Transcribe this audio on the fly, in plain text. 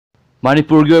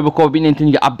Manipur की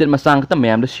COVID-19 की update मसांग खत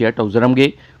मैम शेयर तौजरमगे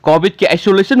कोविड के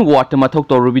आइसोलेशन वार्ड मथौ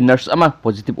तौरुबी नर्स अमा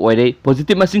पॉजिटिव ओइरे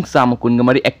पॉजिटिव मसिंग साम कुनगा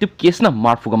मरी एक्टिव केस न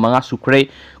मार्फुगा मंगा सुख्रे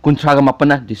कुंथ्रागा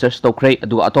मपना डिस्चार्ज तौख्रे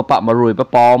अदु अतोपा मरुइबा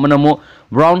पाव मनमो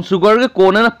ब्राउन शुगर के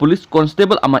कोना पुलिस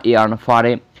कांस्टेबल अमा एआर न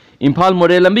फारे इम्फाल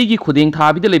मोरे लंबी की खुदेंग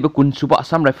थाबीद लेब कुनसुबा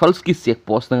असम राइफल्स की चेक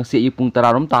पोस्ट न से पुंग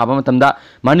तरारोम ताबा मतमदा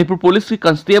मणिपुर पुलिस की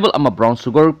कांस्टेबल अमा ब्राउन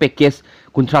शुगर पैकेज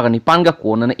कुंथ्रागा निपानगा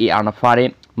कोना न एआर न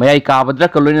फारे मयाई काबद्रा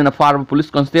कलोइन न फारब police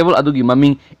constable अदुगी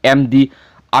ममिंग MD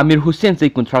Aamir Hussain से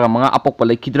कुंथ्रागा मंगा अपोक्पा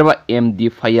लेखिद्रबा एमडी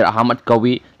फायर अहमद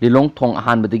कवी लिलोंग थोंग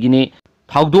अहानबदगिने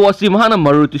थाउदो असि महाना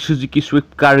Maruti Suzuki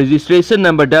Swift car registration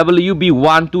number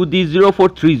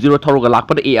WB12D0430 थौरगा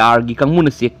लाकपद AR गी कंगमुन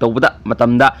चेक तौबदा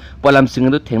मतमदा पोलमसिंग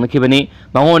अदु थेंगनखिबने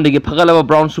मंगोंदगी फगलबा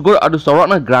ब्राउन शुगर अदु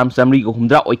सौरकना ग्राम समरी गो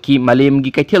हुमद्रा ओइकी मलेम गी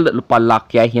कैथेल लुपा लाख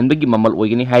क्या हेनबगी ममल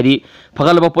ओइगनी हाइरी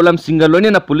फगलबा पोलमसिंग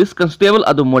लोइनेना पुलिस कांस्टेबल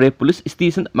अदु मोरे पुलिस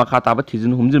स्टेशन मखाताबा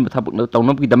थिजिन हुमजिन बथाबुक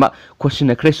तौनबगी दमा क्वेश्चन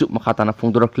खरेसु मखाताना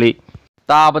फोंदोरखले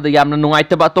ताबद यामना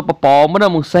नुंगाइतबा अतोपा पावमना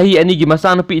मु सही अनि गी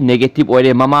मसानुपी negative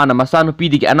ओइरे ममाना मसानुपी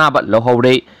Digi अनाबा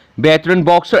लाohaore veteran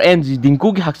boxer and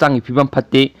दिंकू की हक्चांग फिबम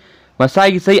फत्ते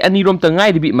मसाई सही अनिरोम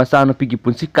तंगाइदिबी मसानुपी की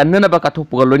पुंसी कन्ननबा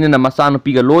काथोपगा लोइनना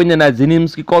मसानुपी गा लोइनना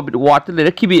जेनिम्स की कोविड वार्ड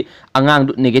लेरखिबी अंगांग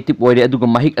दु नेगेटिव ओइरे अदुगा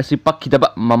महिक असि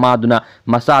पक्खिदबा ममादुना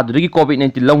मसादुगी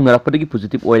कोविड-19 लौनरपदगी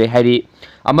positive ओइरे हाइरी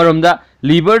अमरोमदा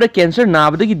liver cancer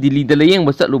नाबदगी Delhi the लेयंग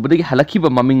बचलुबदगी हलखिबा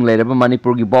ममिंग लेरबा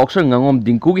Manipur की बॉक्सर ngangom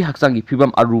dingku की हक्चांग की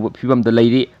फिबम अरुब फिबम द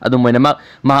लेरी अदुमैनमक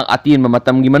माक अतीन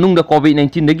मतम की मनुंग द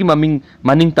कोविड-19 दगी ममिंग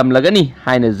मनिंग तमलगनी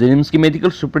हाइना जेनिम्स की medical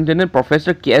superintendent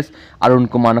professor KS Arun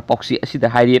Kumar पॉक्सी असिदा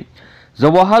हाइरी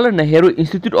Jawaharlal Nehru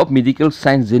institute of medical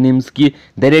science जेनिम्स की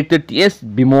डायरेक्टर टीएस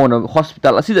बिमोन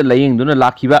हॉस्पिटल असिदा लेयंगदुना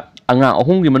लाखिबा अंगा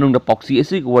अहुंग की मनुंग द पॉक्सी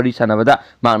असि वरी सनबदा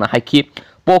माकना हाइखि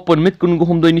पोपन मित कुनगु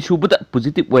हुमदोइनि सुबदा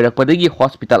पॉजिटिव ओइरकपदगी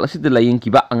हॉस्पिटल असिदा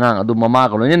लायंकिबा अंगांग अदु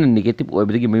ममागा लोइना नेगेटिव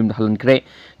ओइबदगी मयुम हलनख्रे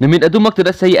निमित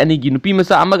अदुमक्तदा सही अनि गी नुपी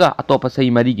मसा अमगा अतोपा सही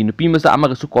मरी गी नुपी मसा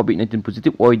अमगा सु कोविड-19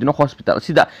 पॉजिटिव ओइदुना हॉस्पिटल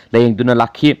असिदा लायंगदुना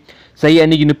लाखि सही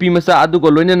अनि गी नुपी मसा अदुगो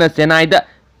लोइना चेन्नईदा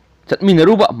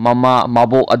चटमिनरुबा ममा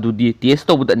माबो अदुदी टेस्ट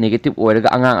तौबदा नेगेटिव ओइरगा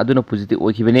अंगांग अदुना पॉजिटिव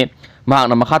ओइखिबने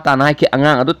माकना मखाता नाय के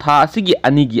अंगांग अदु था असिगी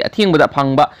अनिगी अथेंगबदा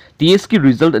फंगबा टेस्ट की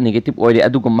रिजल्ट नेगेटिव ओइरे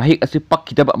अदुगा महिक असि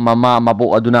पक्खिदबा ममा माबो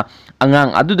अदुना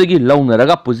अंगांग अदुदगी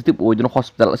लौनरगा पॉजिटिव ओइदुना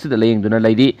हॉस्पिटल असिदा लेयंगदुना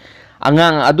लैरी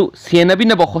अंगांग अदु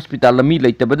सेनबिनबा हॉस्पिटल मी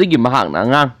लैतबदगी महाकना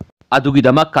अंगांग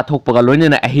अदुगिदमा काथोकपगा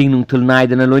लोइनेना अहिंग नुंगथुल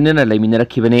नाइदना लोइनेना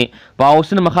लेमिनरखिबने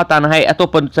पाउसना मखाताना हाय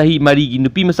अतोपन सही मरी गी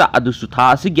नुपी मसा अदुसु था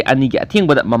असिगी अनिगी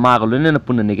अथेंगबदा ममागा लोइनेना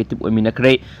पुन्ना नेगेटिव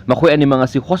ओइमिनखरे मखोय अनिमंग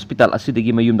असि हॉस्पिटल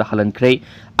असिदगी मयुमदा हलनखरे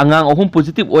अंगांग अहुम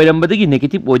पॉजिटिव ओइरमबदगी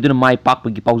नेगेटिव ओइदुना माय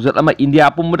पाकपगी पाउजल अमा इंडिया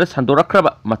पुमबदा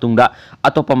संदोरखरबा मतुंगदा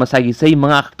अतोपा मसागी सही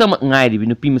मंगा खतम ngairibi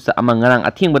नुपी मसा अमा ngarang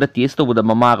अथेंगबदा टेस्ट तौबदा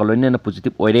ममागा लोइनेना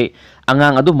पॉजिटिव ओइरे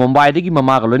अंगांग अदु मुंबईदगी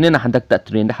ममागा लोइनेना हंदकता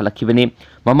ट्रेन हलखिबने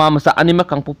ममा मसा अनिमा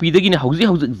कांगपोपी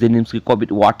हौजी जेनिम्स की कोविड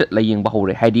वार्ड लायेंग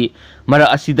हौरे हाइदी मरा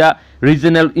असिदा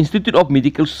regional institute of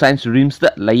medical science RIMS दा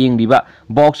लायेंग दिबा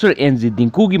बॉक्सर एनजी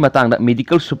दिंकू की Matang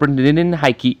medical superintendent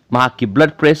हाइकी माकी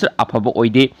blood pressure अफब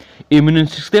ओइदे immune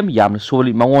system यामन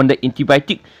सोली मंगोंदा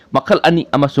एंटीबायोटिक मखल अनि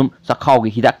अमसुम सखाव की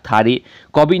हिदाक थारी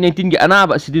कोविड-19 की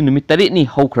अनाब असिदी नुमित तरेनी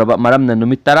हौख्रबा मरमना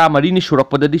नुमित 13 नि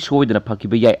सुरकपददी सोइदना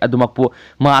फकिबा याय अदुमकपु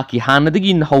माकी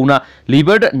हानदगी हौना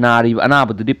लिवर नारी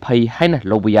अनाबददी फै हाइना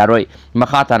लौब यारोय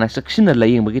मखाताना सक्सिना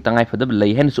लायेंबगी तंगाई फदब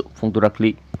लೈ हाइनसु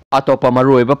फोंदुरखली अतोपा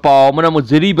मरुइबा पाव मनमु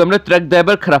जिरीबमना ट्रक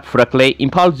ड्राइवर खरा फुरकले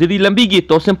इम्फाल जिरी लंबी की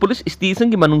तोसेम पुलिस स्टेशन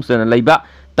की मनुंगसना लैबा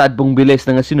तादबुंग विलेज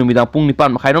नंगसी नुमिदां पुंग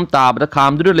निपान मखाइरोम ताबदा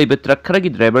खामदुर लेबे ट्रक खरा की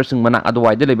ड्राइवर सिंग मना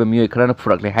अदवाइदा लेबे मियोय खराना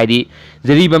फुरकले हाइदी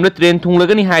जिरीबमना ट्रेन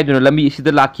थुंगलगनी हाइदुना लंबी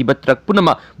इसिदा लाखिबा ट्रक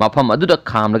पुनमा मफम अदुदा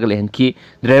खामलगा लेहनकी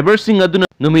ड्राइवर सिंग अदुना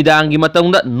नुमिदांगी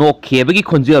मतंगदा नोक खेबगी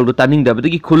खोंजेलदु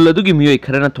तानिंगदबदगी खुल अदुगी मियोय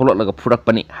खराना थोललगा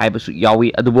फुरकपनी हाइबसु यावी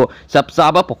अदुबो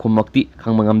सबसाबा पखुमक्ति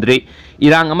खंगमंगमद्रे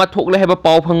इरांग अमा थोकले हेबा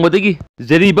पाव फंगबदगी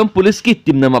जिरीबम पुलिस की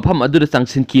टीम न मफम अदुदा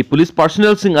संगसिनकी पुलिस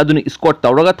पर्सनल सिंग अदुना स्कॉट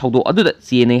तौरगा थौदो अदुदा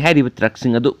चेने हाइरिबा ट्रक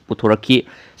सिंग अदु पुथोरकी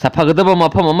सफगदबा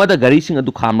मफम अमदा गाड़ी सिंग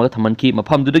अदु खामलगा थमनकी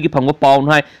मफम दुदगी फंगबा पाव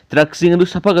नाय ट्रक सिंग अदु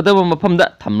सफगदबा मफमदा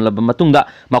थमलबा मतुंगदा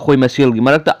मखोय मसेलगी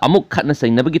मरकता अमुक खतना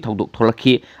सैनबगी थौदो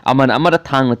थोरकी अमन अमरा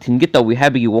थांग थिनगे तवी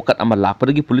हाबगी वकत अमा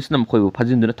लापदगी पुलिस न मखोय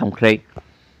फजिनदुना थमख्रै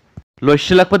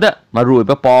लोइसिलकपदा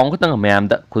मरुइबा पाव खतंग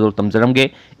मयामदा खुदोल तमजरमगे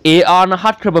AR na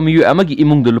hatkraba miyu amagi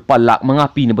imung de lupa lak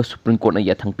mga pinaba Supreme Court na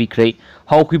yathang pikre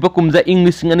hawkiba kumza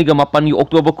English nganiga mapan yu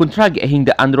October kuntra gi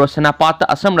ahingda Andhra Senapata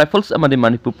Assam Rifles amade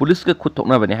Manipur Police ka khutok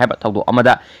na bani haiba thawdo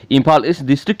amada Imphal East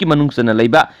District ki manungsana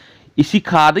leiba isi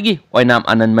khadagi oinam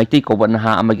anan maitei koba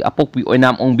naha amagi apokpi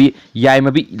oinam ongbi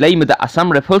yaimabi leimada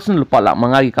Assam Rifles na lupa lak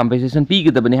manga gi compensation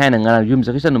pigidabani haina ngana yum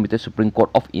sakisa numite Supreme Court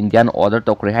of India na order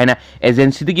tokre haina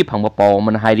agency digi phangba paw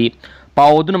man hairi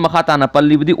paw duna makata na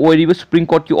pallibudi oiriba Supreme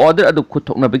Court ki order adu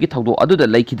khuthokna bagi thawdo adu da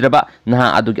laikhidraba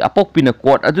naha adu gi apokpi na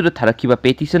court adu da tharakiba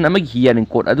petition amagi hearing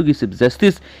court adu gi Chief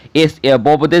Justice S.A.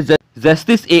 Bobade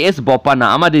Justice A.S.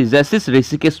 Bopana amadi Justice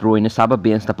Rishikesh Roy na saba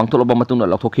bench na pangtoloba matungna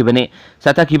lathokibane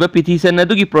satakiba petition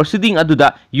adugi proceeding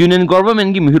aduda Union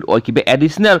Government gi mihut oikiba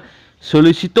Additional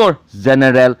Solicitor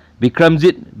General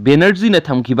Bikramjit Banerjee na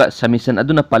thamkiba submission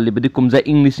aduna pallibadi kumja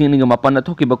English ninga mapana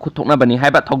thokiba khuthokna bani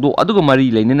haiba thawdo aduga mari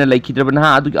leinena laikhidraba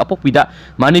na adugi apokpida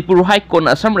Manipur High Court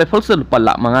Assam Rifles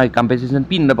palla manga compensation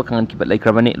pin na bakhangan kiba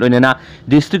laikhrabani loinena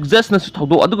district judge na su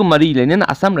thawdo aduga mari leinena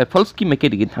Assam Rifles ki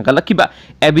mekedi thangalakiba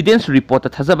evidence report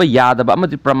thajaba yadaba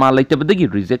amadi praman laitabadagi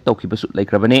reject tawkiba su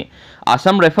laikhrabani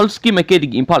Assam Rifles ki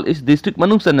mekedi Imphal East district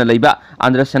manungsan na leiba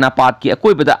Andhra Sena Part ki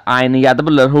akoibada aina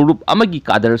yadaba larhurup amagi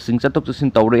kadar sing chatok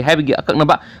chasin tawre habigi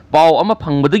akaknaba paw ama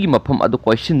phangbadagi mafam adu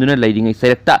question duna leiringai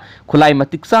sairakta khulai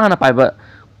matik sana paiba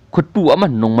khutpu ama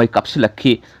nongmai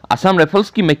kapsilakhi Assam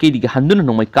Rifles ki mekedi handuna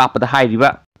nongmai kapada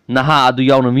hairiba naha adu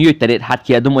yauna miyoi taret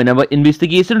hatki adu moinaba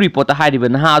investigation report hairiba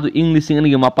naha adu English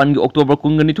ani mapan gi October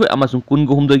 12 amasung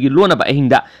 13 gi lonaba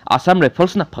ahingda Assam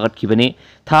Rifles na phagat khibane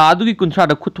tha adu gi kunthra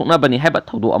da khuthokna bani haiba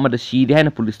thawdo amada siri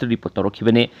haina police report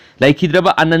torokhibane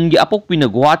laikhidraba anan gi apokpina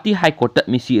Guwahati High Court ta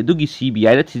misi adu gi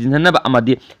CBI ra thijinhanaba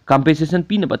amadi compensation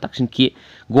pinaba taksin ki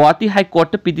Guwahati High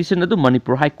Court ta petition adu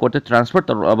Manipur High Court ta transfer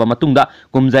toraba matungda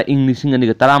kumja English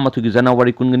ani ga 13 gi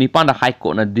January 19 da High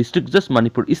Court na district judge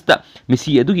Manipur East ta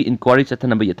misi adu gi inquiry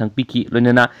chatanaba yathang piki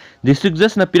loinena district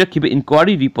judge na pirakhiba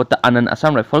inquiry report ta anan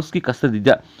Assam Rifles ki custody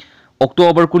da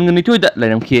October 19 da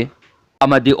lairamkhi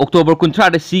amadi October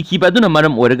 13 da sikhiba aduna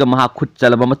maram oiraga maha khut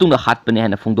chalaba matungda hatpane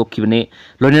haina phongdokhibane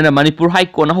loinena Manipur High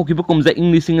Court na hokiba kumja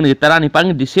English ni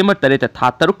 19 December 3 ta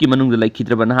tha taruk ki manungda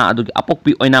laikhidraba naha adugi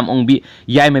apokpi oinam ongbi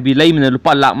yaimabi leimina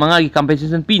lupa lak manga gi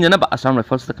compensation pinana ba Assam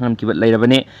Rifles ta khangan kiba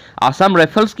leirabane Assam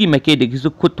Rifles ki mekedi gi su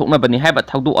khut thokna bani haiba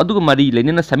thawdo aduga mari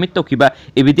leinena submit tokiba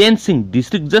evidence sing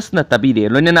district judge na tabire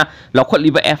loinena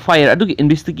lakhotliba FIR adugi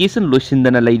investigation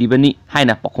loisindana leiribani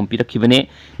haina pakhom pirakhibane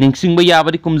ningsingba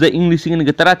yabadi kumja English ni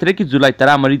ga 13 July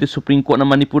 13 da Supreme Court na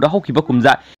Manipur da hokiba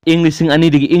kumja English ani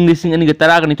digi English ani ga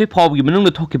 13 ni phawb gi manung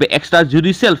da thokiba extra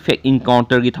judicial fake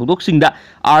encounter gi thodok singda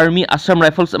Army Assam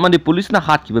Rifles amadi police na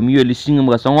hatkiba miyo lising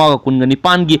amga sangwa ga kunga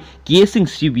nipan gi casing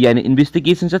CBI na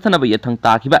investigation sathanaba yathang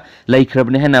takiba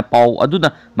laikhrabne hena paw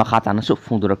aduna makhata na su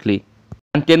phungdurakli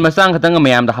content masang khatanga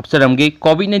mayam da hapsaramge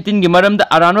COVID-19 gi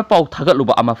maramda aranwa paw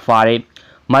thagatluba ama fare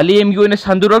Malem yoina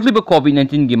sandurakliba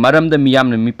COVID-19 gi maramda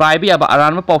miyamna mipaiba yaba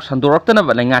aranma paw sanduraktana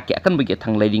balenga ki akan bagi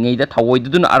thang leiringai da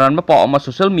thawoiduduna aranma paw ama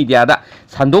social media da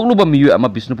sandokluba miyo ama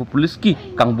Bisnupur police ki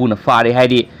kangbuna fare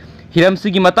hairi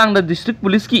hiramsigi matang da district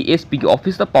police ki SP ki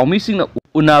office da pawmi singna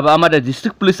Anaba amada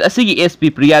district police asigi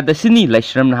SP Priya Dasini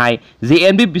Laishram hai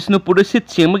JNB Bisnupur sit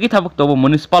sengmagi thabak toba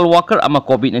municipal worker ama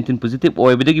COVID-19 positive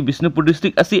oibadagi Bisnupur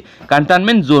district asi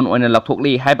cantonment zone oina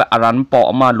lakthoklei haiba aran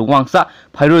paw ama luwangsa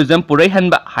phairoism purai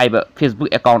hanba haiba Facebook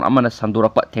account amana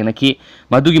sandurakpa thenaki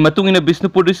madugi matungina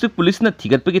Bisnupur district police na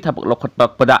thigatpagi thabak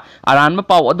lokhatpakpada aranma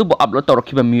paw adubu upload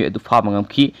torokhiba miyo adu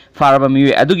famangamki faraba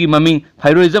miyo adugi maming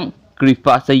phairoism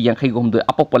Kripa sa yang kay gomdo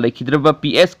apok palay kidraba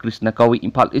PS Krishna Kawi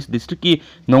Imphal East District ki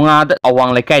nongada awang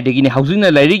laikay dagi ni housing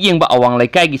na layrig yang ba awang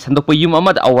laikay gi sandok pa yum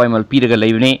amad away malpiraga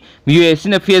layne miyo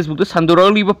sina Facebook to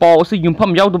sandorali ba paw sa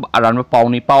yumpam yawdo aran ba paw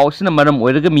ni paw sina maram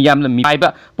oiraga miyam na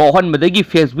miyaiba pawhan madagi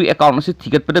Facebook account na si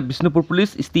tigat pada Bisnupur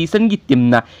Police Station gi team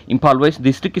na Imphal West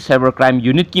District ki Cyber Crime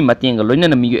Unit ki matiang loina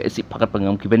na miyo si pakat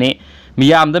pangam ki bane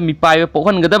miyam da mipaiba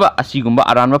pawhan gadaba asigumba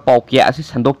aran ba paw kya asi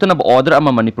sandok na ba order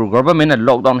ama Manipur government na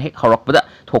lockdown hek rakpada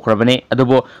thokrabane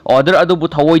adubo order adubu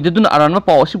thawoiduduna aranma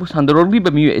paw asibu sandorogli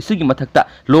ba miyo esigi mathakta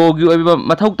logi oiba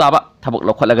mathau taba thabak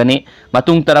lokhalagani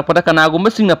matung tarakpada kanagumba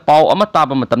singna paw ama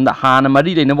taba matamda hana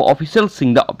mari leinaba official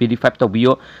singda verify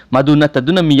tawbiyo maduna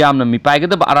taduna miyamna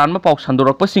mipaigada ba aranma paw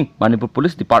sandorokpa sing Manipur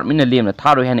Police Department na lemna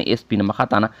tharo hena SP na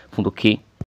makhatana phungdokhi